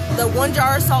 Okay. The 1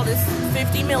 jar of salt is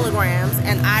 50 milligrams,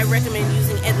 and I recommend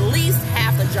using at least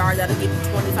half a jar. That'll give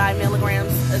you 25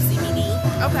 milligrams of CBD.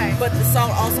 Okay. But the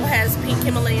salt also has pink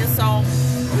Himalayan salt,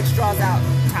 which draws out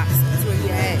toxins.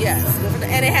 Yes.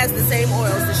 And it has the same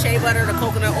oils, the shea butter, the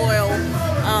coconut oil.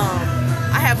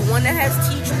 I have one that has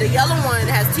tea tree. The yellow one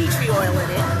has tea tree oil in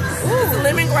it. It's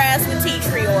lemongrass with tea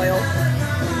tree oil.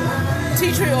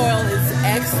 Tea tree oil is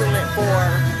excellent for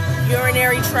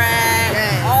urinary tract,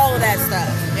 all of that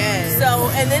stuff. So,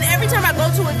 and then every time I go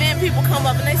to an event, people come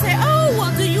up and they say, oh,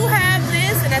 well, do you have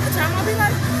this? And at the time I'll be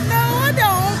like, no, I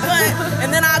don't. But, and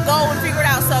then I'll go and figure it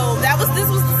out. So this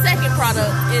was the second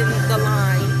product in the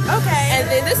line. Okay. And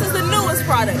then this is the newest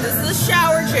product. This is a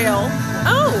shower gel.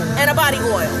 Oh. And a body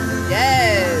oil.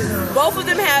 Yes. Both of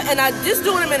them have, and I'm just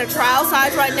doing them in a trial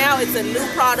size right now. It's a new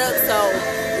product, so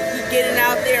get it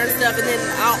out there and stuff, and then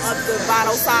I'll up the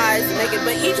bottle size to make it.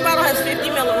 But each bottle has 50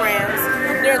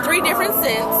 milligrams. There are 3 different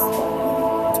scents.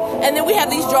 And then we have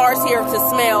these jars here to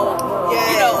smell,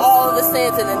 you know, all of the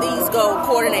scents, and then these go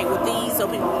coordinate with these so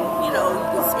people, you know,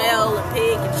 you can smell and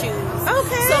pick and choose.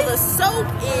 Okay. So the soap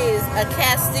is a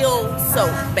Castile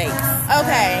soap base.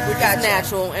 Okay. Which is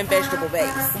natural and vegetable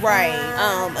based. Right.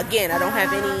 Again, I don't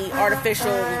have any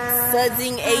artificial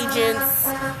sudsing agents.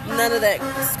 None of that.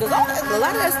 Because a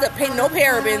lot of that stuff, no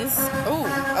parabens. Ooh.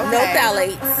 Okay. No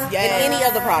phthalates. And any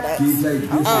other products.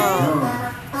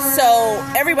 So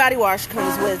every body wash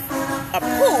comes with a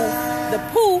poof. The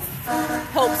poof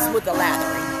helps with the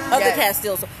lathering of the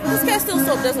Castile soap. This Castile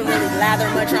soap doesn't really lather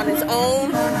much on its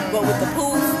own, but with the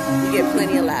poof, you get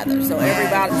plenty of lather. So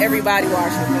every body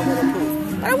wash will come with a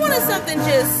poof. But I wanted something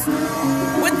just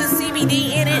with the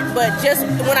CBD in it, but just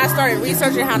when I started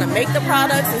researching how to make the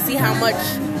products and see how much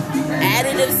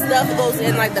additive stuff goes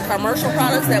in, like the commercial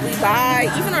products that we buy,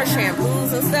 even our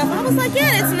shampoos and stuff, I was like,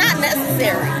 it's not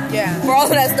necessary for all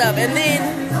of that stuff. And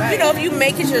then, you know, if you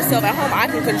make it yourself at home, I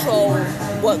can control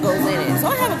what goes in it. So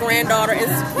I have a granddaughter,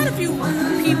 and quite a few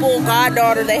people,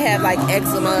 goddaughter, they have like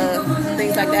eczema,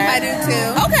 things like that. I do too.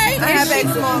 Okay. I have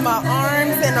eczema on my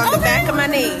arms and on the back of my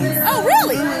knees. Oh,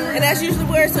 really? And that's usually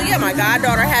where, so yeah, my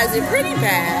goddaughter has it pretty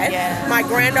bad. Yeah. My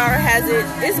granddaughter has it,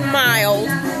 it's mild,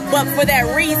 but for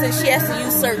that reason, she has to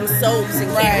use certain soaps and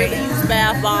can't really use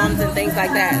bath bombs and things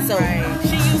like that. So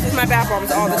she uses my bath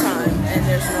bombs all the time, and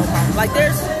there's no problem. Like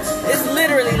it's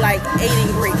literally like 8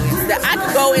 ingredients that I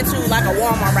could go into like a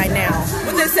Walmart right now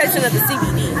with the exception of the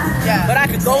CBD. Yeah. But I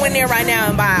could go in there right now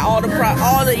and buy all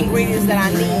the ingredients that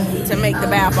I need to make the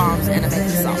bath bombs and to make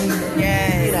the soap.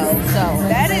 Yeah. You know, so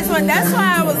that's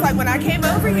why I was like, when I came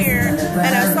over here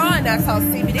and I saw it and I saw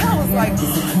CBD, I was like,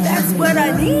 that's what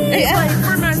I need like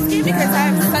for my skin, because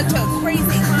I have such a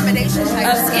crazy combination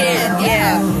type of skin.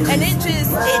 Yeah. And it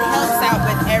helps out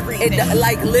with everything.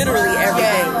 Like literally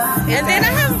everything. Yes. And then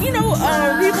I have, you know,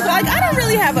 people like, I don't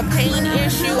really have a pain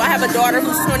issue. I have a daughter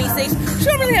who's 26. She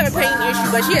don't really have a pain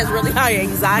issue, but she has really high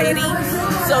anxiety.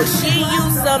 So she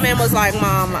used them and was like,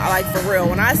 Mom, like for real,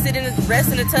 when I sit in the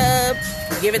rest in the tub,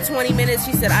 give it 20 minutes,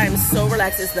 she said, I am so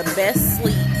relaxed. It's the best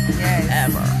sleep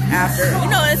ever. After, you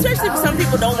know, especially if some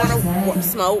people don't want to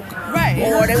smoke. Right.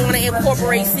 Or they want to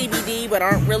incorporate CBD but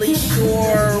aren't really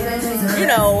sure, you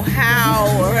know, how.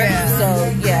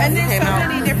 So, yeah. And there's so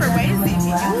many different ways that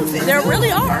you use it. There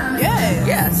really are.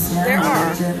 Yes, there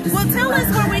are. Well, tell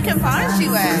us where we can find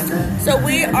you at. So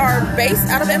we are based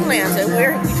out of Atlanta.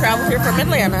 We traveled here from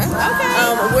Atlanta.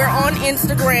 Okay. We're on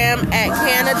Instagram at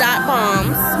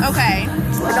canna.bombs. Okay.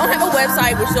 I don't have a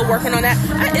website. We're still working on that.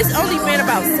 It's only been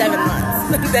about 7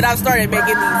 months that I've started making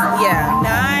these. Yeah.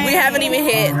 Nice. We haven't even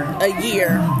hit a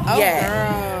year yet.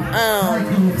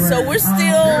 So we're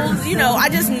still, you know, I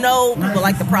just know people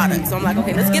like the product. So I'm like,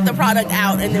 okay, let's get the product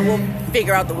out and then we'll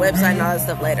figure out the website and all that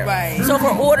stuff later. Right. So for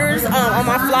orders, on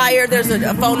my flyer, there's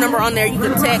a phone number on there. You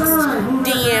can text,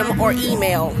 DM, or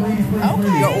email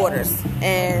your orders.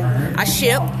 And I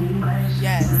ship.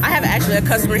 Yes. I have actually a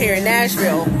customer here in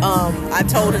Nashville. I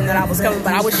told him that I was coming,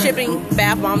 but I was shipping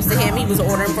bath bombs to him. He was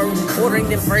ordering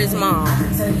them for his mom.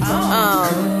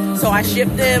 So I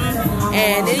shipped them,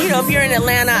 and then, you know, if you're in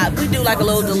Atlanta, we do like a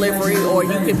little delivery, or you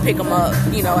can pick them up,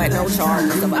 you know, at no charge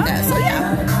and stuff like that. So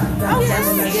yeah.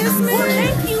 Okay. Yes, ma'am. Well,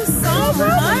 thank you so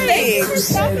much. Thank you for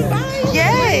stopping by.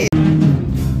 Yay.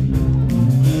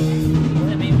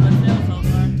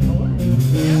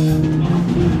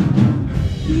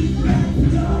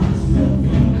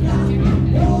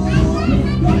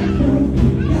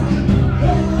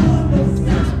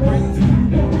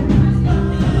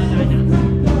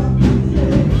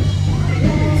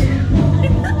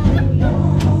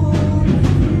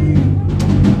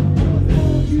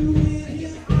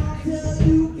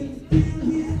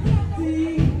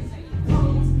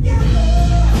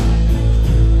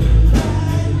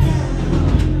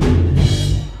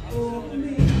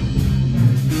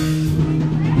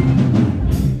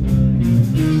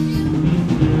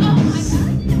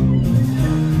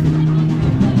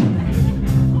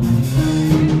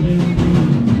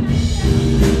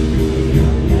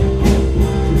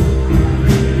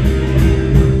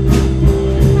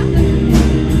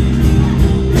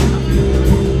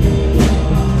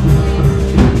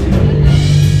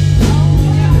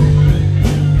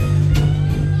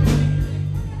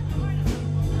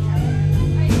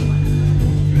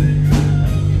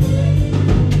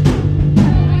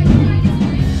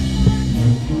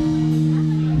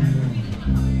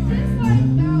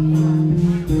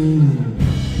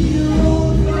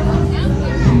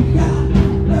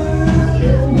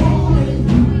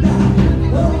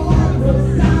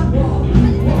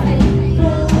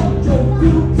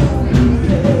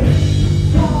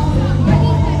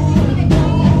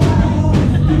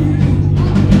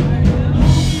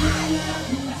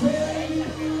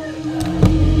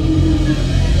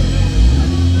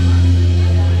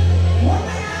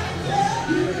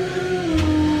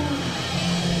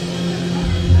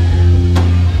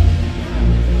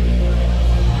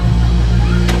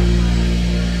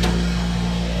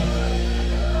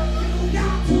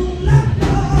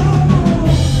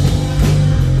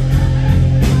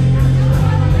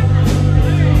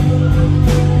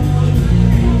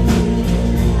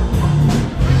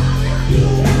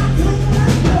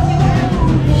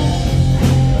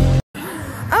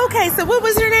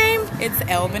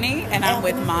 Albany, and I'm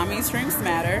with Mommy's Dreams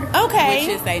Matter, Okay. which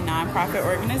is a nonprofit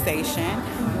organization.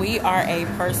 We are a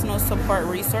personal support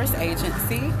resource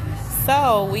agency,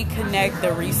 so we connect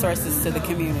the resources to the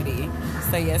community.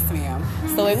 So yes, ma'am.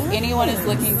 So if anyone is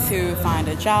looking to find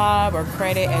a job or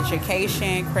credit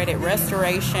education, credit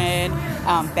restoration,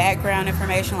 background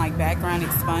information like background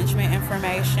expungement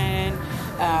information,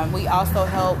 we also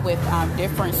help with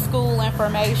different school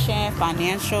information,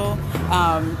 financial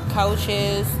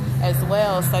coaches as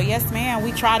well. So yes, ma'am,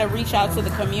 we try to reach out to the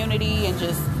community and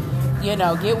just, you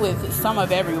know, get with some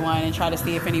of everyone and try to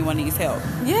see if anyone needs help.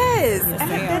 Yes, Yes,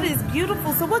 that is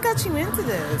beautiful. So what got you into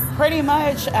this? Pretty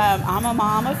much, I'm a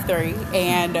mom of 3,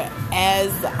 and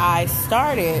as I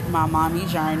started my mommy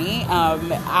journey,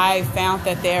 I found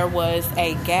that there was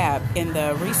a gap in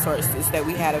the resources that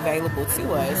we had available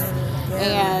to us.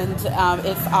 And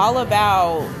it's all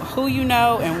about who you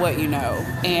know and what you know.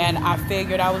 And I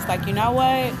figured, I was like, you know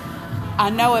what? I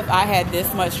know if I had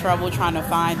this much trouble trying to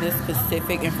find this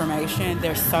specific information,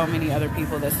 there's so many other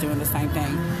people that's doing the same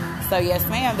thing. So yes,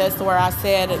 ma'am, that's where I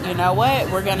said, you know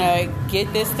what, we're going to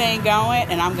get this thing going,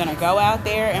 and I'm going to go out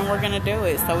there and we're going to do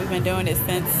it. So we've been doing it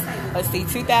since,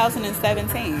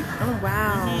 2017. Oh,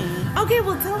 wow. Okay,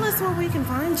 well, tell us where we can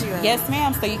find you at. Yes,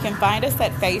 ma'am. So you can find us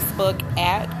at Facebook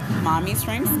at Mommy's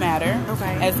Dreams Matter,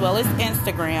 as well as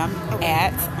Instagram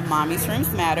at Mommy's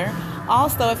Dreams Matter.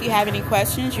 Also, if you have any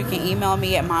questions, you can email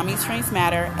me at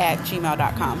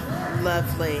mommysdreamsmatter@gmail.com.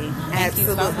 Lovely. Thank you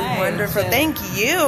so Absolutely much. wonderful. Thank you.